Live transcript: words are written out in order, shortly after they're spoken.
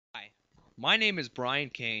My name is Brian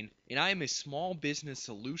Kane, and I am a small business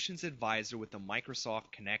solutions advisor with the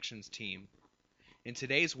Microsoft Connections team. In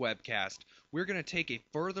today's webcast, we're going to take a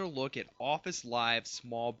further look at Office Live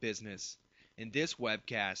Small Business. In this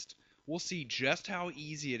webcast, we'll see just how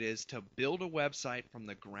easy it is to build a website from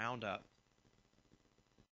the ground up.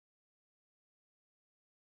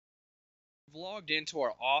 We've logged into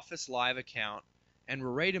our Office Live account, and we're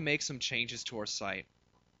ready to make some changes to our site.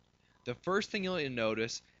 The first thing you'll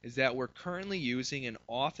notice is that we're currently using an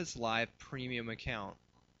Office Live Premium account.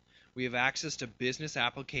 We have access to business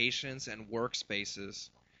applications and workspaces.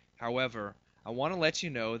 However, I want to let you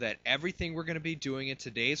know that everything we're going to be doing in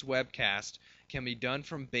today's webcast can be done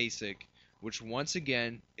from Basic, which once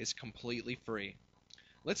again is completely free.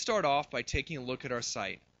 Let's start off by taking a look at our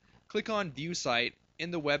site. Click on View Site in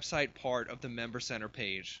the website part of the Member Center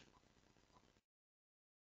page.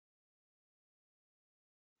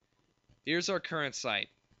 Here's our current site.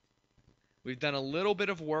 We've done a little bit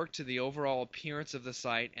of work to the overall appearance of the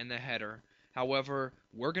site and the header. However,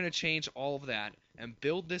 we're going to change all of that and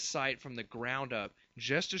build this site from the ground up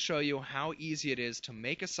just to show you how easy it is to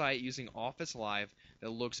make a site using Office Live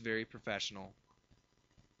that looks very professional.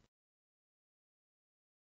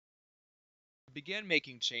 To begin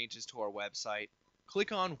making changes to our website,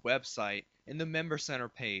 click on Website in the Member Center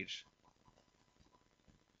page.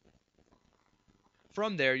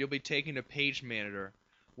 From there, you'll be taken to Page Manager,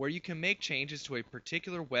 where you can make changes to a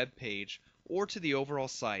particular web page or to the overall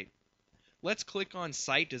site. Let's click on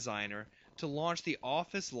Site Designer to launch the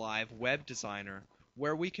Office Live Web Designer,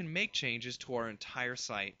 where we can make changes to our entire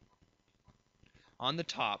site. On the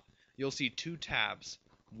top, you'll see two tabs,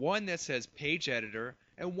 one that says Page Editor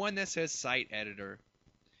and one that says Site Editor.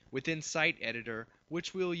 Within Site Editor,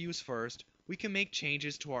 which we'll use first, we can make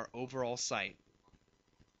changes to our overall site.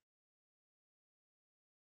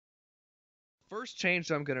 First change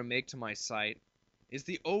I'm going to make to my site is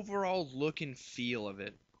the overall look and feel of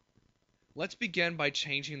it. Let's begin by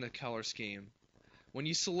changing the color scheme. When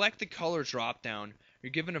you select the color drop-down, you're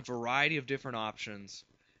given a variety of different options.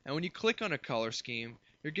 And when you click on a color scheme,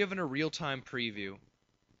 you're given a real-time preview.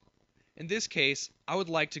 In this case, I would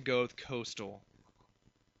like to go with Coastal.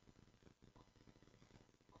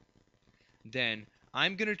 Then,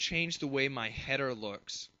 I'm going to change the way my header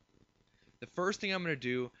looks. The first thing I'm going to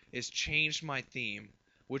do is change my theme,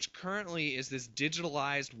 which currently is this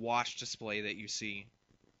digitalized watch display that you see.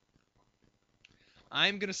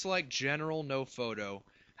 I'm going to select General No Photo.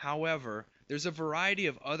 However, there's a variety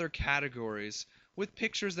of other categories with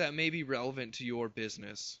pictures that may be relevant to your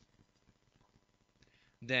business.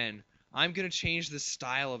 Then, I'm going to change the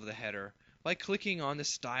style of the header by clicking on the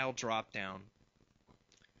Style drop-down.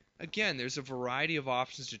 Again, there's a variety of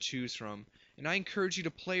options to choose from, and I encourage you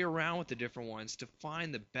to play around with the different ones to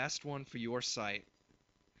find the best one for your site.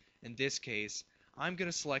 In this case, I'm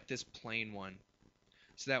going to select this plain one,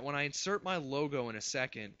 so that when I insert my logo in a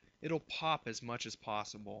second, it'll pop as much as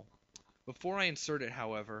possible. Before I insert it,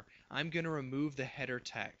 however, I'm going to remove the header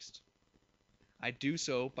text. I do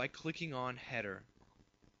so by clicking on Header.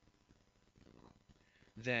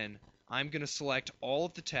 Then, I'm going to select all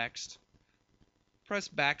of the text, press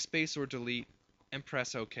backspace or delete, and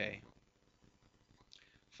press OK.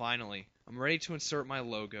 Finally, I'm ready to insert my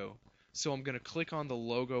logo, so I'm going to click on the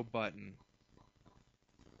logo button.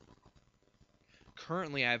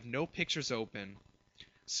 Currently, I have no pictures open,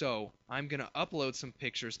 so I'm going to upload some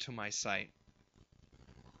pictures to my site.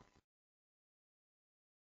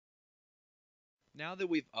 Now that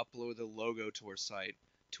we've uploaded the logo to our site,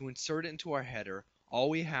 to insert it into our header, all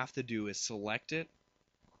we have to do is select it,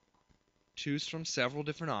 choose from several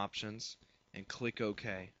different options, and click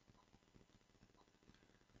OK.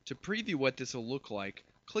 To preview what this will look like,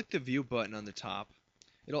 click the View button on the top.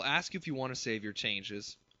 It'll ask you if you want to save your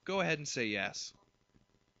changes. Go ahead and say yes.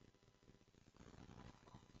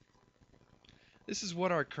 This is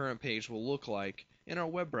what our current page will look like in our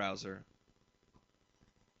web browser.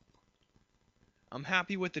 I'm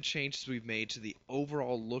happy with the changes we've made to the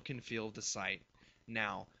overall look and feel of the site.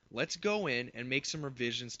 Now, let's go in and make some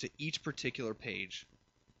revisions to each particular page.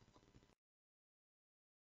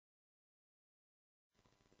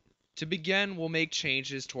 To begin, we'll make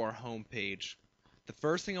changes to our home page. The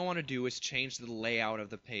first thing I want to do is change the layout of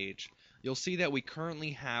the page. You'll see that we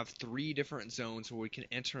currently have 3 different zones where we can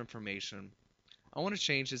enter information. I want to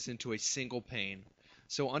change this into a single pane.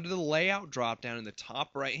 So under the Layout drop-down in the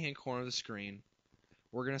top right-hand corner of the screen,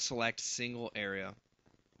 we're going to select Single Area.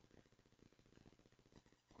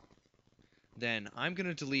 Then I'm going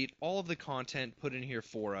to delete all of the content put in here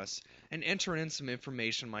for us and enter in some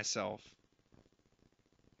information myself.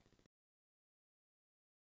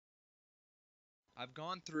 I've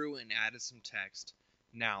gone through and added some text.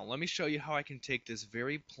 Now, let me show you how I can take this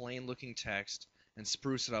very plain looking text and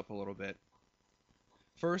spruce it up a little bit.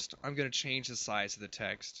 First, I'm going to change the size of the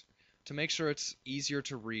text to make sure it's easier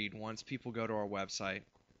to read once people go to our website.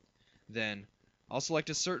 Then, I'll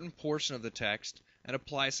select a certain portion of the text and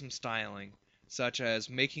apply some styling, such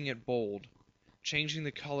as making it bold, changing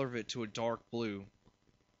the color of it to a dark blue.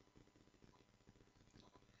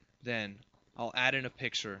 Then, I'll add in a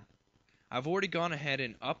picture. I've already gone ahead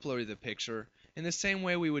and uploaded the picture in the same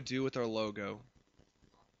way we would do with our logo.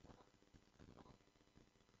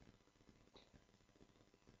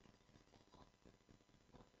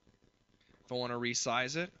 If I want to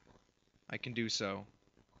resize it, I can do so.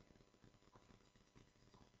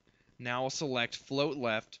 Now I'll select float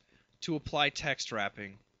left to apply text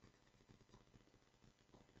wrapping.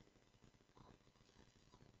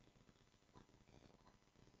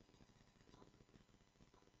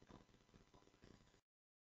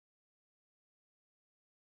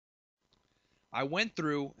 I went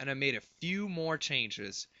through and I made a few more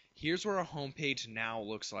changes. Here's what our homepage now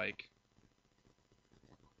looks like.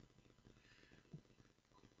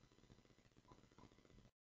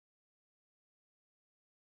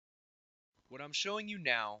 What I'm showing you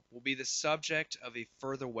now will be the subject of a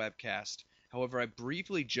further webcast. However, I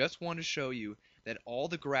briefly just want to show you that all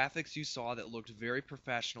the graphics you saw that looked very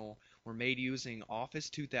professional were made using Office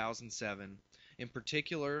 2007, in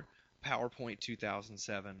particular PowerPoint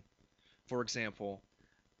 2007. For example,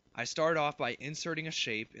 I started off by inserting a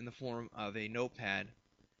shape in the form of a notepad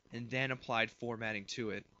and then applied formatting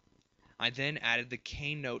to it. I then added the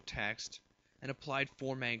KaneNote text and applied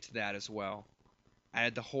formatting to that as well.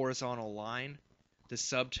 Added the horizontal line, the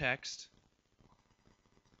subtext,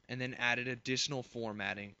 and then added additional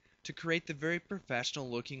formatting to create the very professional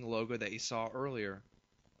looking logo that you saw earlier.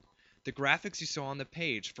 The graphics you saw on the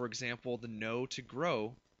page, for example the "No" to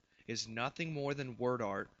 "Grow", is nothing more than word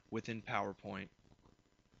art within PowerPoint.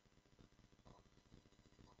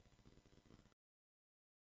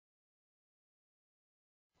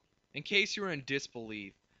 In case you were in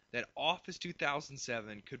disbelief that Office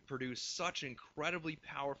 2007 could produce such incredibly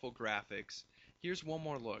powerful graphics, here's one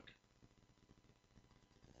more look.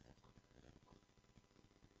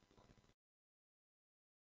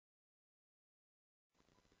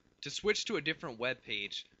 To switch to a different web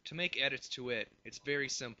page to make edits to it, it's very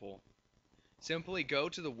simple. Simply go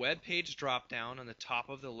to the web page drop-down on the top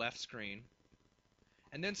of the left screen,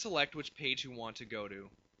 and then select which page you want to go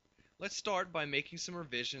to. Let's start by making some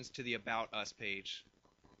revisions to the About Us page.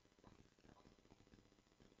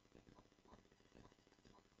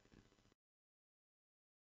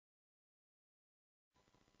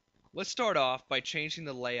 Let's start off by changing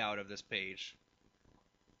the layout of this page.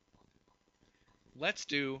 Let's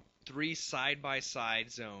do 3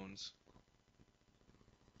 side-by-side zones.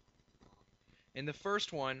 In the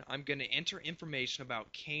first one, I'm going to enter information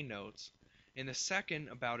about KaneNotes, in the second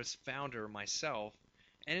about its founder, myself,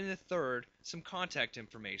 and in the third, some contact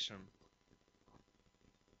information.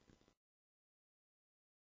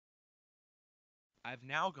 I've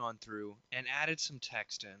now gone through and added some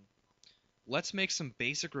text in. Let's make some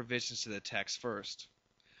basic revisions to the text first.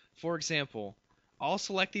 For example, I'll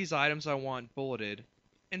select these items I want bulleted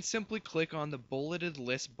and simply click on the Bulleted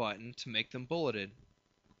List button to make them bulleted.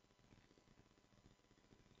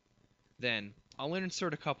 Then, I'll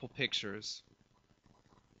insert a couple pictures.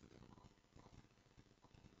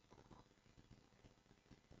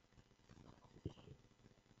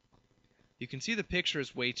 You can see the picture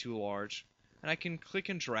is way too large, and I can click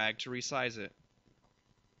and drag to resize it.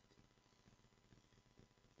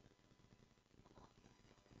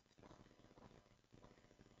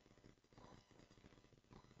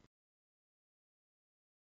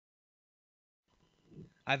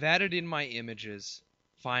 I've added in my images.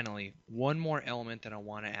 Finally, one more element that I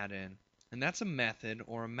want to add in, and that's a method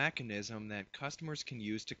or a mechanism that customers can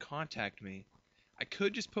use to contact me. I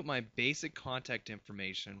could just put my basic contact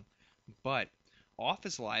information, but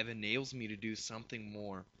Office Live enables me to do something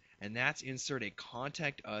more, and that's insert a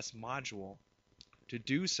Contact Us module. To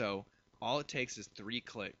do so, all it takes is 3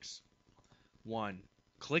 clicks. 1.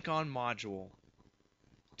 Click on Module.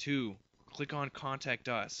 2. Click on Contact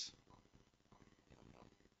Us.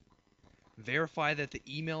 Verify that the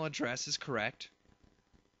email address is correct.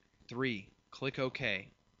 3. Click OK.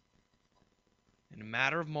 In a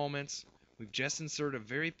matter of moments, we've just inserted a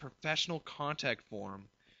very professional contact form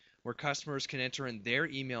where customers can enter in their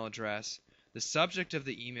email address, the subject of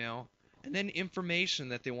the email, and then information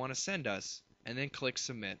that they want to send us, and then click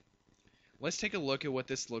Submit. Let's take a look at what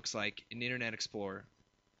this looks like in Internet Explorer.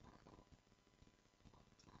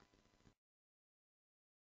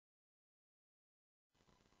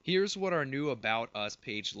 Here's what our new About Us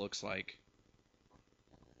page looks like.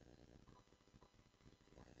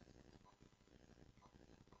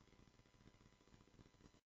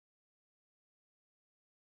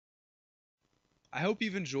 I hope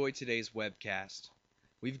you've enjoyed today's webcast.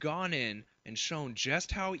 We've gone in and shown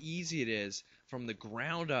just how easy it is from the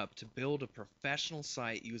ground up to build a professional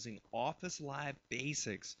site using Office Live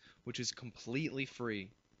Basics, which is completely free.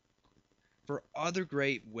 For other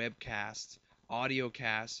great webcasts,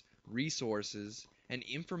 audiocasts, resources, and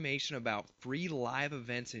information about free live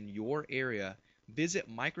events in your area, visit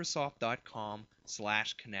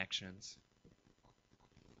microsoft.com/connections.